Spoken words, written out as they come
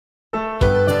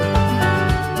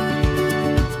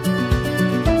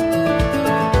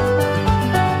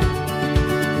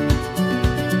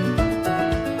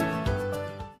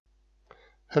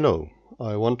Hello,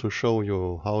 I want to show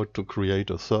you how to create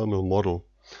a thermal model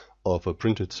of a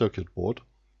printed circuit board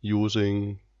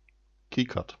using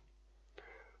KiCad.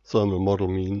 Thermal model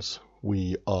means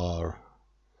we are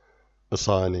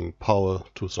assigning power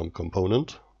to some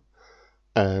component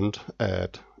and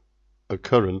add a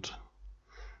current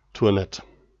to a net.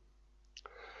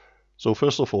 So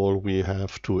first of all, we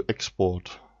have to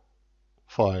export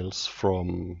files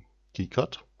from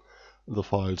KiCad. The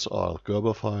files are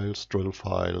Gerber files, drill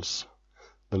files,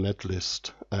 the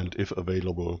netlist, and if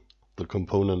available, the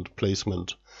component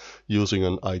placement using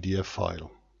an IDF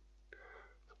file.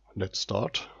 Let's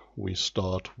start. We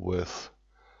start with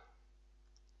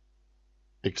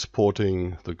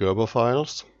exporting the Gerber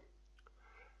files,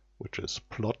 which is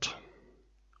plot,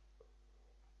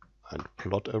 and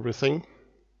plot everything.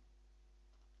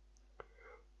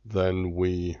 Then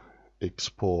we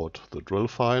export the drill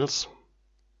files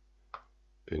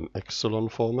in epsilon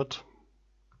format.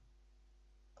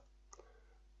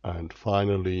 And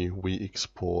finally, we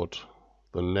export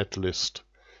the netlist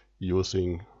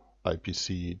using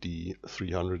IPC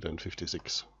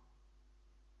D356.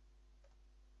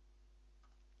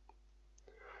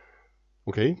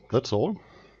 Okay, that's all.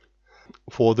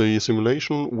 For the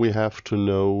simulation, we have to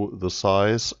know the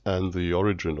size and the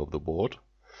origin of the board.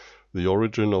 The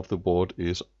origin of the board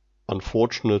is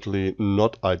unfortunately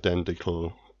not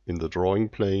identical in the drawing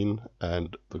plane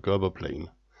and the Gerber plane.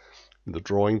 In the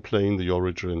drawing plane, the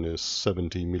origin is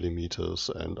 70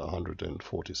 millimeters and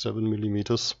 147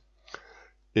 millimeters.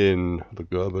 In the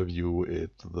Gerber view,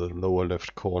 the lower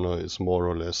left corner is more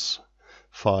or less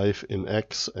 5 in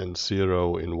X and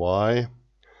 0 in Y,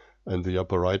 and the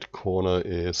upper right corner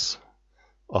is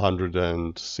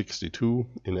 162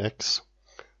 in X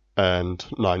and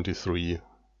 93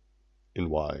 in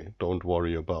Y. Don't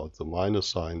worry about the minus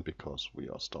sign because we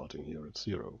are starting here at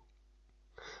 0.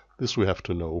 This we have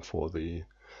to know for the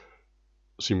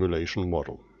simulation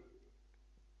model.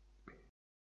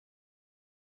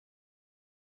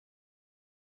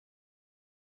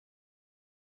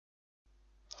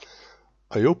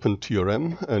 I opened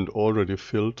TRM and already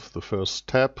filled the first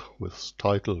tab with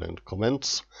title and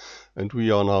comments, and we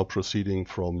are now proceeding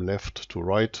from left to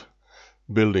right,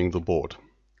 building the board.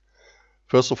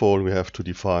 First of all, we have to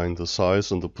define the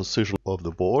size and the position of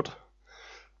the board.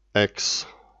 X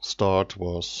start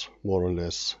was more or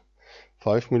less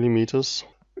 5 millimeters.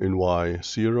 In Y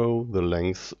 0, the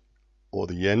length or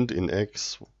the end in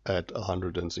X at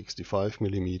 165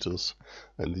 millimeters,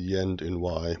 and the end in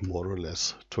Y more or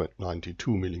less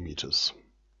 92 millimeters.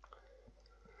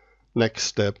 Next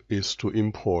step is to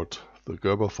import the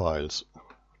Gerber files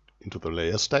into the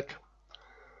layer stack.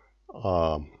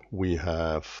 We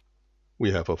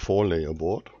have a 4-layer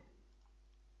board,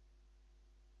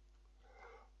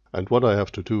 and what I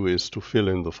have to do is to fill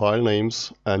in the file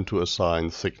names and to assign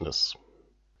thickness.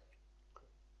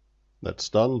 That's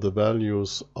done. The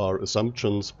values are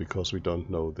assumptions because we don't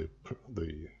know the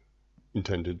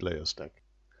intended layer stack.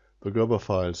 The Gerber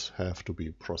files have to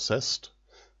be processed,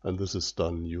 and this is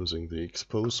done using the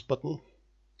expose button.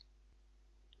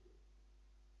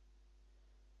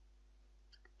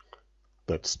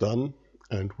 That's done,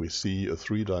 and we see a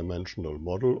 3-dimensional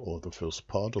model, or the first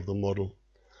part of the model,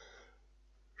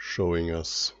 showing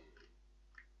us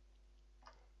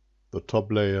the top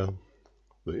layer,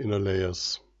 the inner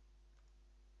layers,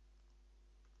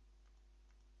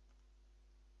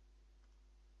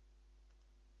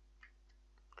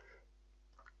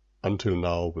 until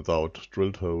now without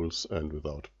drilled holes and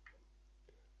without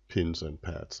pins and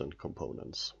pads and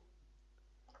components.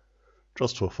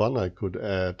 Just for fun, I could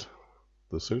add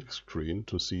the silk screen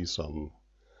to see some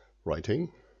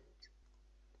writing,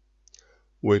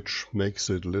 which makes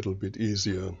it a little bit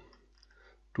easier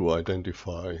to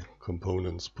identify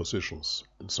components, positions,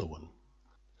 and so on.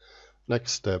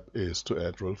 Next step is to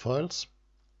add drill files.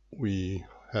 We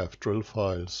have drill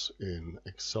files in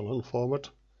epsilon format.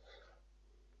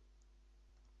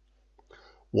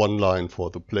 One line for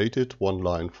the plated, one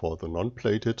line for the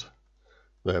non-plated.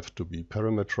 They have to be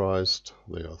parametrized.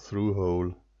 They are through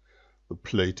hole. The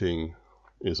plating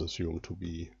is assumed to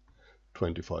be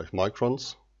 25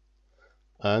 microns.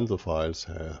 And the files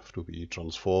have to be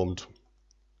transformed.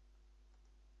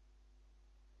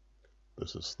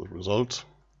 This is the result.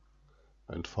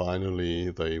 And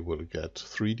finally, they will get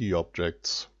 3D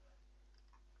objects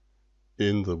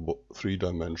in the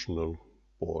 3-dimensional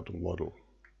board model.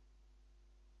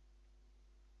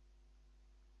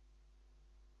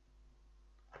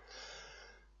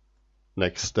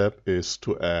 Next step is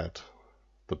to add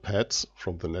the pads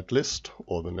from the netlist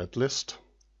or the netlist.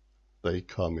 They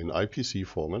come in IPC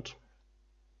format.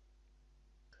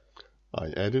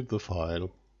 I added the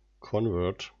file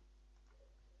convert,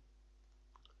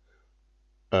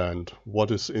 and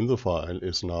what is in the file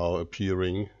is now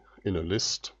appearing in a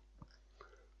list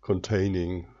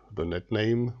containing the net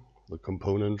name, the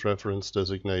component reference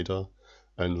designator,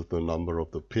 and the number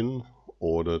of the pin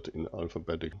ordered in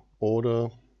alphabetical order.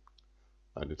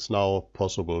 And it's now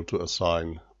possible to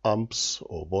assign amps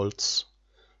or volts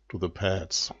to the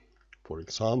pads. For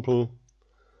example,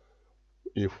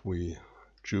 if we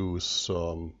choose,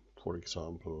 for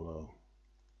example,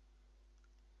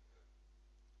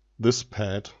 this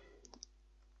pad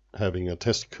having a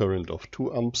test current of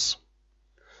 2 amps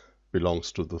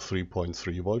belongs to the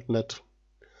 3.3 volt net,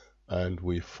 and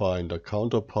we find a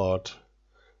counterpart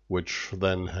which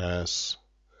then has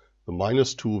the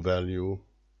 -2 value.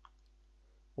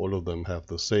 All of them have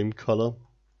the same color.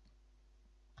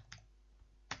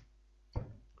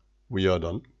 We are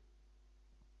done.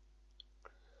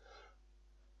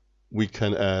 We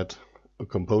can add a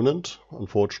component.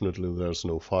 Unfortunately, there's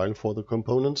no file for the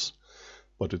components,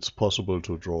 but it's possible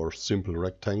to draw simple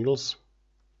rectangles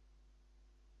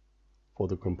for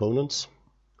the components.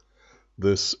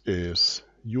 This is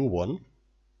U1,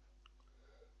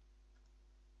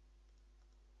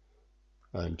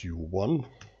 and U1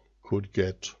 could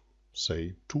get,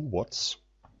 say, 2 watts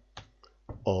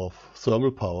of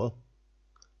thermal power,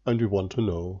 and we want to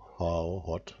know how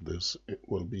hot this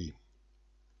will be.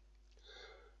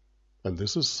 And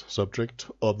this is subject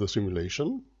of the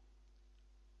simulation.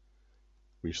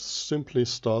 We simply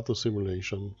start the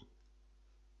simulation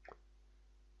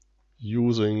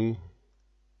using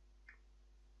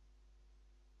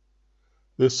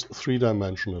this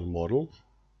 3-dimensional model.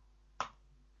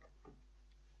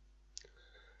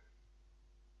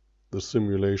 The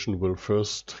simulation will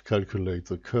first calculate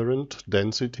the current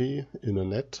density in a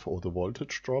net, or the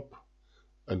voltage drop,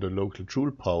 and a local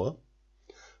joule power.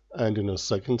 And in a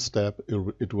second step,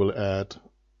 it will add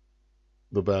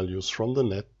the values from the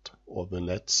net, or the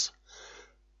nets,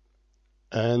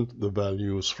 and the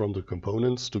values from the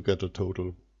components to get a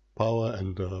total power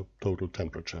and a total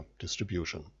temperature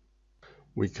distribution.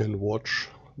 We can watch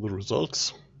the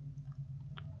results.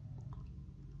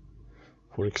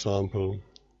 For example,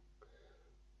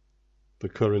 the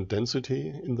current density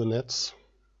in the nets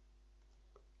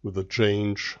with a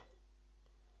change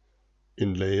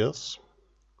in layers,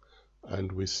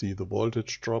 and we see the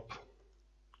voltage drop,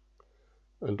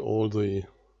 and all the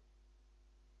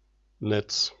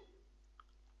nets,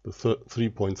 the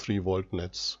 3.3 volt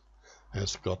nets,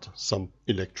 has got some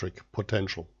electric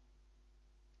potential.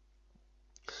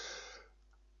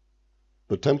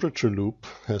 The temperature loop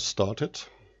has started.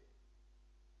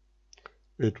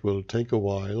 It will take a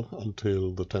while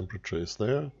until the temperature is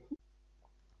there.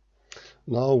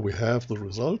 Now we have the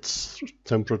results.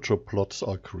 Temperature plots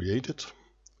are created,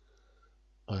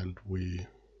 and we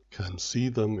can see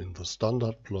them in the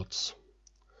standard plots.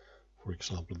 For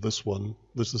example, this one,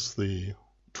 this is the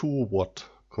 2 watt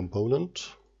component.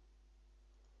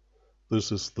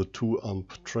 This is the 2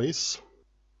 amp trace.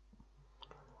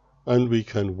 And we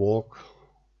can walk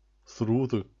through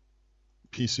the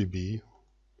PCB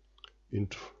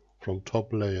from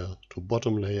top layer to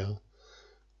bottom layer,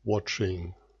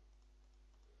 watching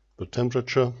the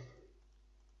temperature.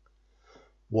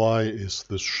 Why is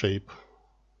this shape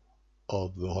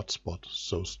of the hotspot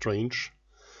so strange?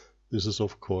 This is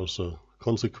of course a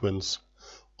consequence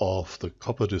of the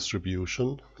copper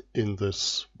distribution in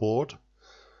this board.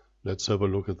 Let's have a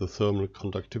look at the thermal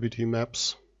conductivity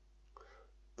maps.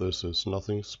 This is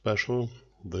nothing special.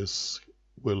 This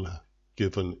will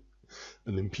give an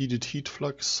impeded heat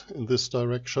flux in this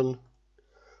direction.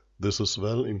 This as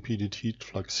well, impeded heat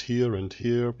flux here and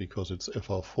here because it's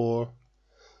FR4.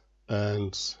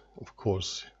 And of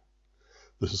course,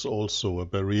 this is also a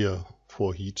barrier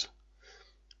for heat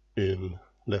in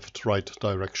left-right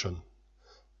direction.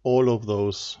 All of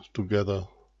those together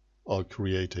are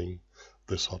creating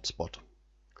this hotspot.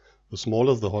 The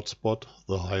smaller the hotspot,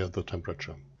 the higher the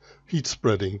temperature. Heat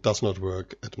spreading does not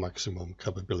work at maximum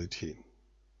capability.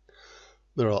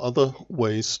 There are other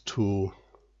ways to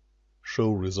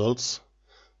show results.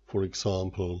 For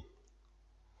example,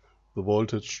 the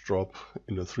voltage drop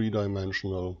in a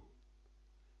 3-dimensional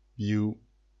view,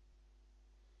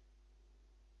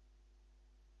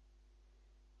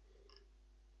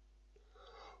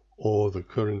 or the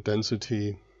current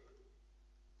density,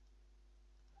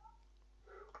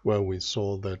 where we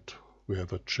saw that we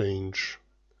have a change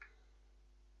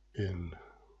in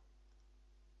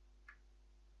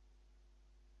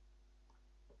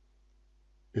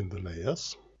the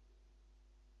layers.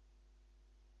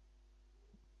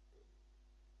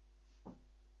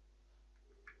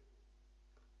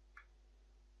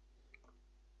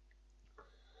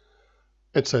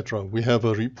 etc. We have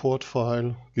a report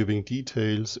file giving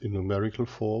details in numerical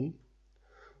form,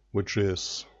 which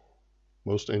is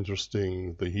most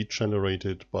interesting, the heat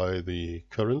generated by the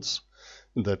currents.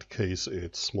 In that case,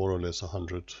 it's more or less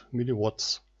 100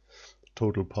 milliwatts.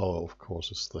 Total power, of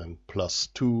course, is then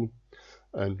 +2,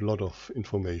 and a lot of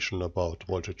information about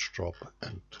voltage drop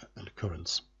and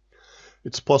currents.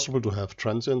 It's possible to have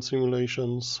transient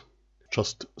simulations,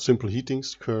 just simple heating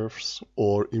curves,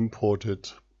 or imported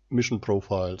mission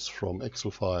profiles from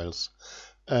Excel files,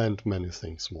 and many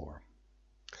things more.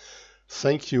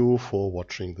 Thank you for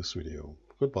watching this video.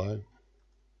 Goodbye.